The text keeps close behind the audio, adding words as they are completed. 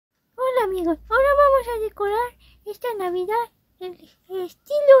Hola amigos, ahora vamos a decorar esta Navidad el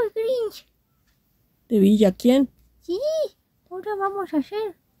estilo Grinch. ¿De Villa quién? Sí, ahora vamos a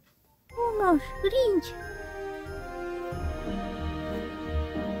hacer unos Grinch.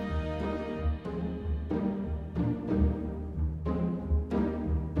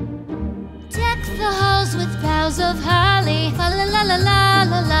 Deck the halls with boughs of holly, fa la la la la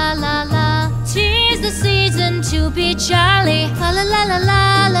la la la la. 'Tis the season to be jolly, fa la la la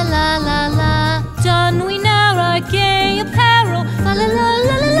la la la la la. Don we now our gay apparel, fa la la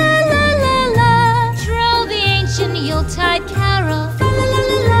la la la la la la. Troll the ancient Yuletide carol, fa la la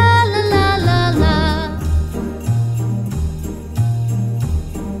la la la la la la.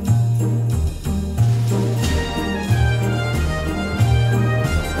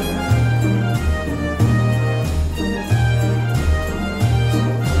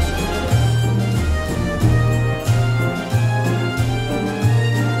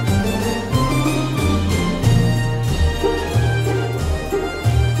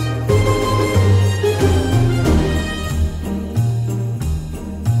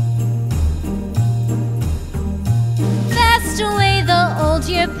 Away the old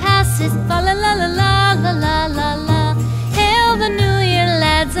year passes, fa la la la la la la la la. Hail the new year,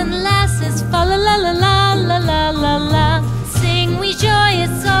 lads and lasses, fa la la la la la la la la. Sing we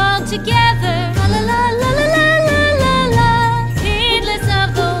joyous all together, fa la la la la la la la la. Heedless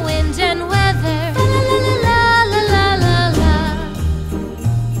of the wind and weather, fa la la la la la la la la.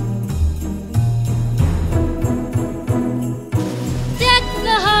 Deck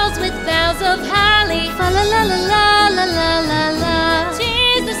the halls with boughs of holly, fa la la la la la la la la.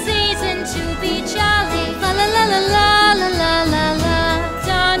 'Tis the season to be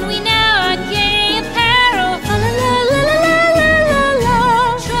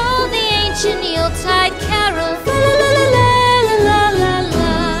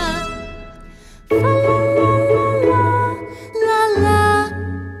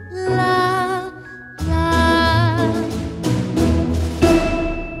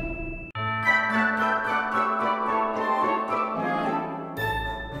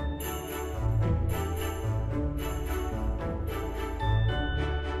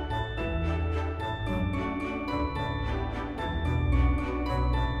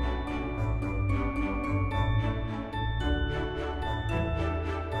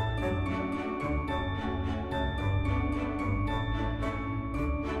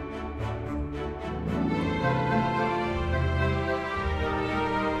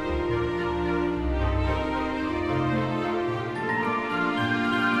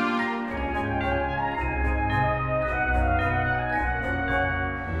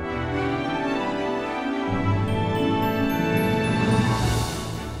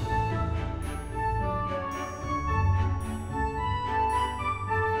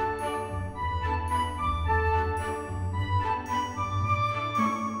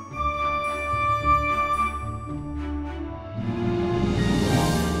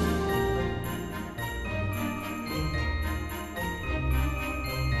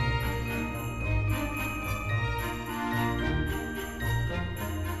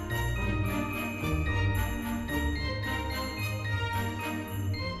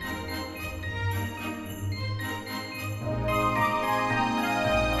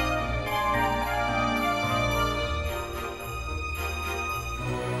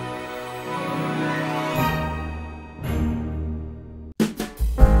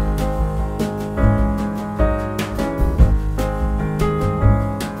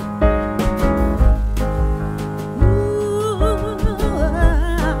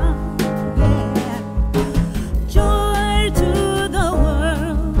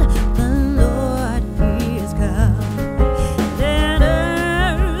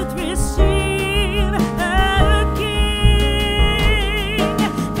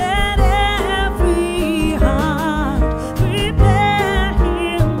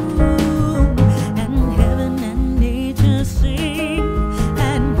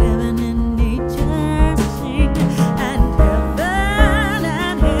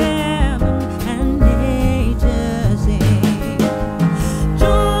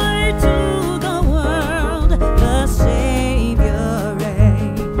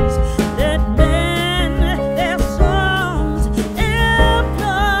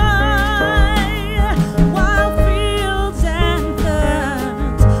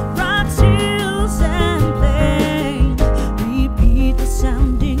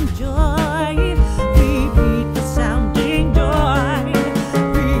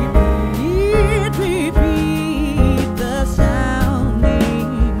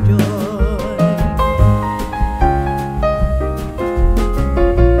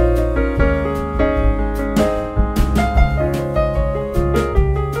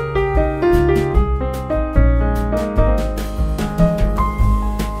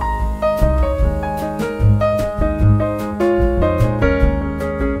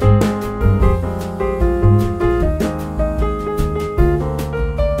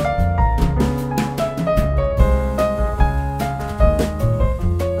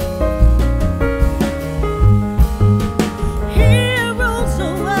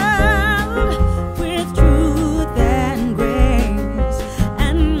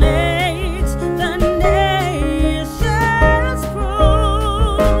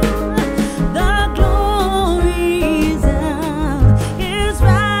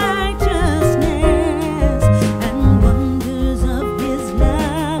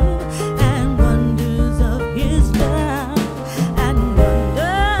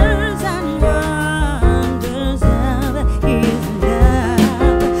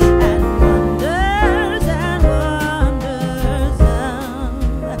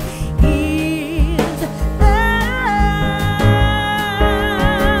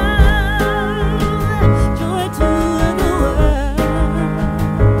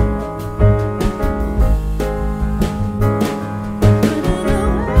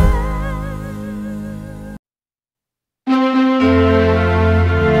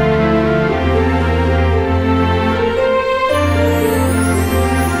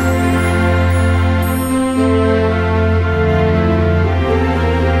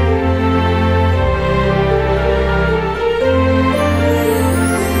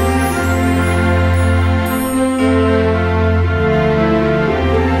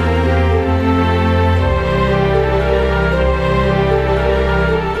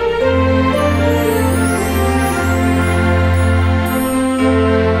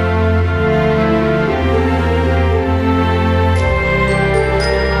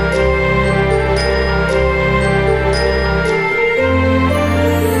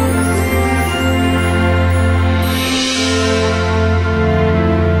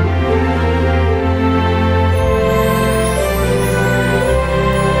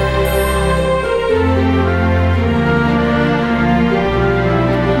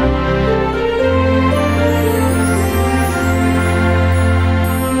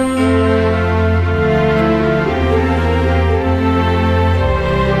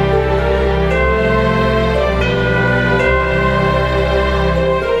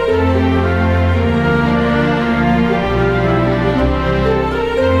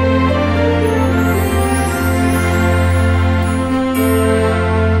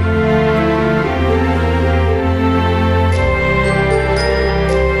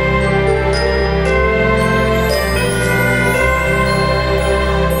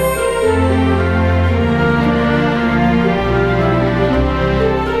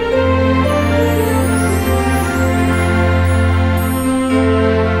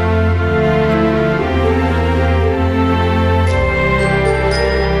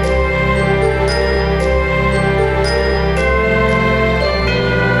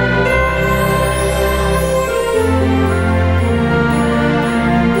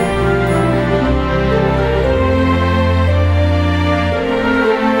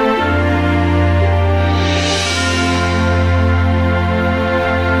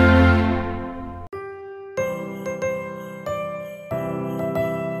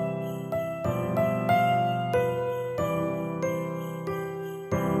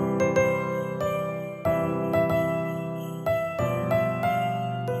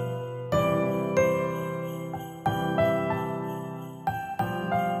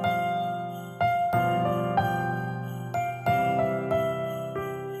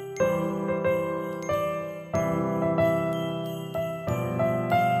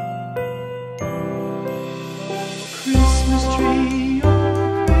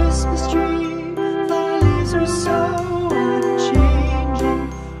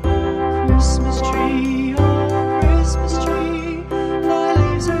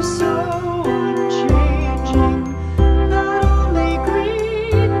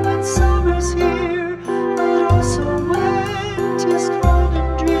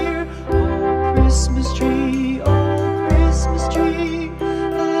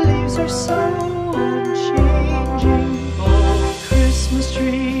are so unchanging. Oh, Christmas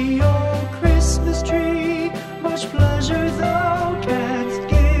tree, much pleasure thou canst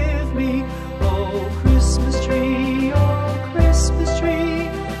give me. Oh, Christmas tree,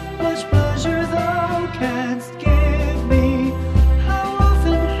 much pleasure thou canst give me. How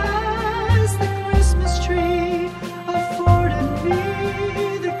often has the Christmas tree afforded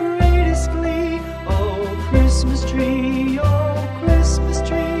me the greatest glee? Oh, Christmas tree,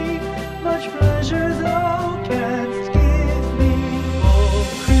 much pleasure thou canst give me. Oh,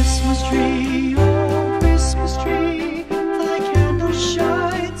 Christmas tree, thy candles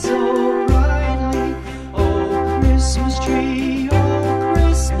shine so brightly. Oh, Christmas tree,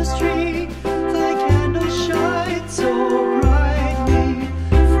 thy candles shine so brightly.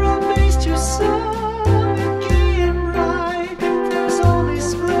 From base to summit, gay and bright, there's only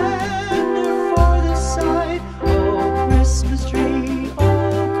splendor for the sight. Oh, Christmas tree,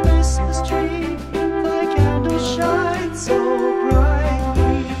 thy candles shine so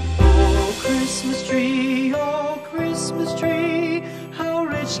brightly. Oh, Christmas tree, how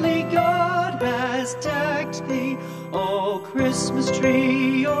richly God has decked thee. Oh, Christmas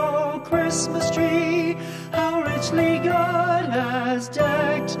tree, how richly God has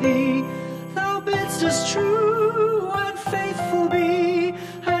decked thee. Thou bidst us true and faithful be,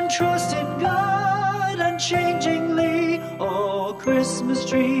 and trust in God unchangingly. Oh, Christmas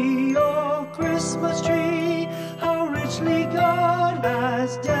tree, how richly God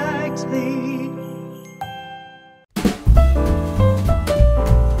has decked thee.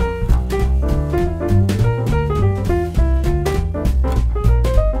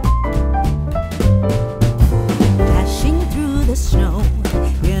 Dashing through the snow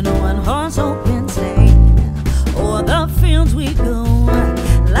in a one-horse open sleigh, o'er the fields we go,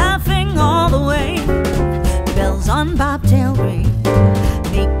 laughing all the way. Bells on bobtail ring,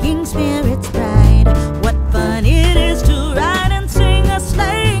 making spirits bright. What fun it is to ride and sing a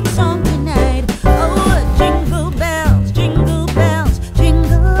sleighing song tonight. Oh, jingle bells, jingle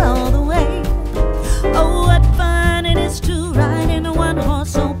all the way. Oh, what fun it is to ride in a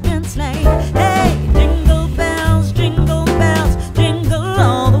one-horse open sleigh. Hey, jingle bells, jingle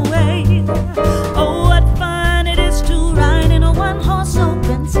all the way. Oh, what fun it is to ride in a one-horse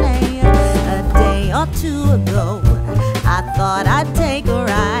open sleigh. A day or two ago, I thought I'd take a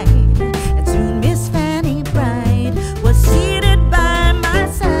ride, and soon Miss Fanny Bride was seated by my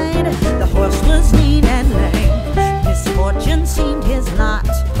side. The horse was lean and lame, misfortune seemed his lot.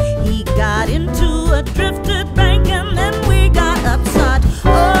 He got into a drifted bank and then we got upset.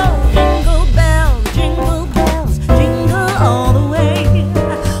 Oh, jingle bells, jingle all the way.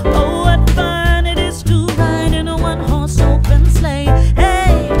 Oh, what fun it is to ride in a one-horse open sleigh.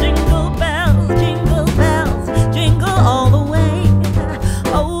 Hey, jingle bells, jingle all the way.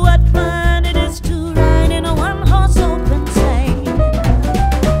 Oh, what fun it is to ride in a one-horse open sleigh.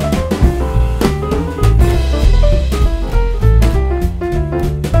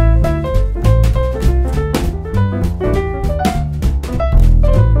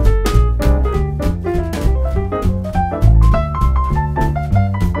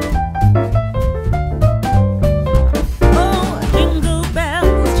 Oh,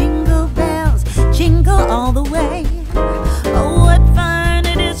 jingle bells, jingle all the way. Oh, what fun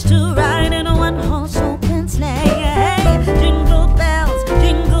it is to ride in a one-horse open sleigh. Hey, jingle bells,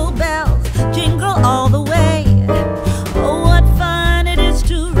 jingle all the way. Oh, what fun it is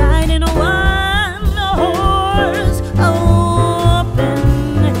to ride in a one-horse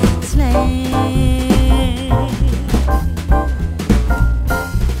open sleigh.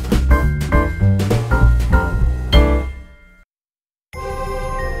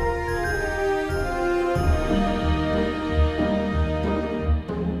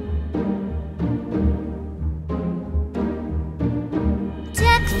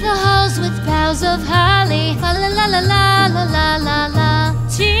 Deck the halls with boughs of holly. La la la la la la la la la.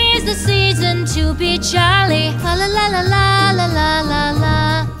 'Tis the season to be jolly. La la la la la la la la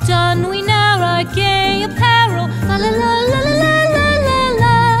la. Don we now our gay apparel. La la la la la la la la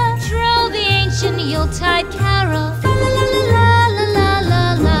la. Troll the ancient Yuletide carol. La la la la la la la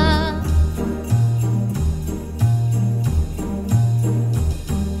la.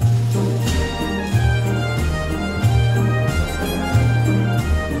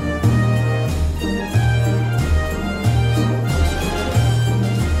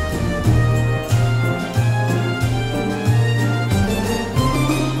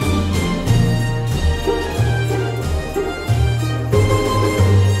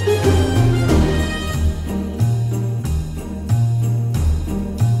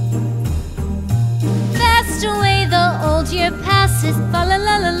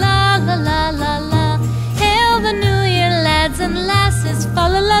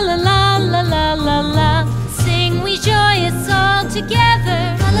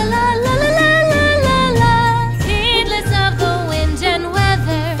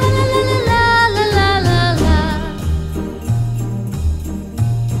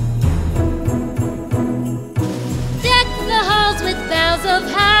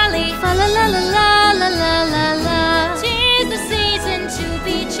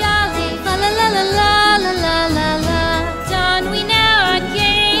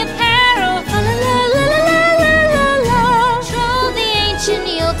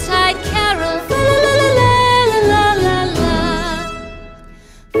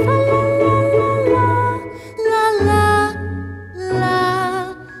 Fa la la la la la la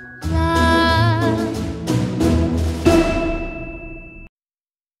la.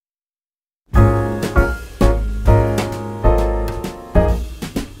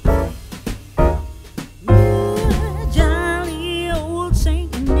 Jolly old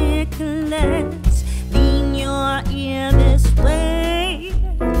Saint Nicholas, lean your ear this way.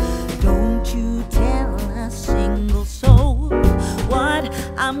 Don't you tell a single soul what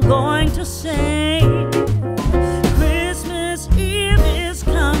I'm going to say. Christmas Eve is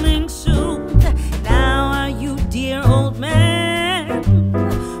coming soon. Now are you, dear old man?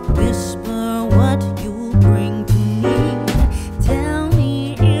 Whisper what you'll bring to me. Tell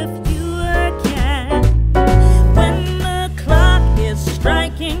me if you can. When the clock is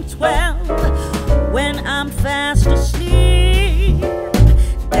striking 12, when I'm fast asleep,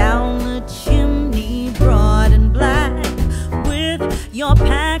 down the chimney, broad and black, with your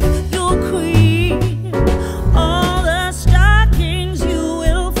pack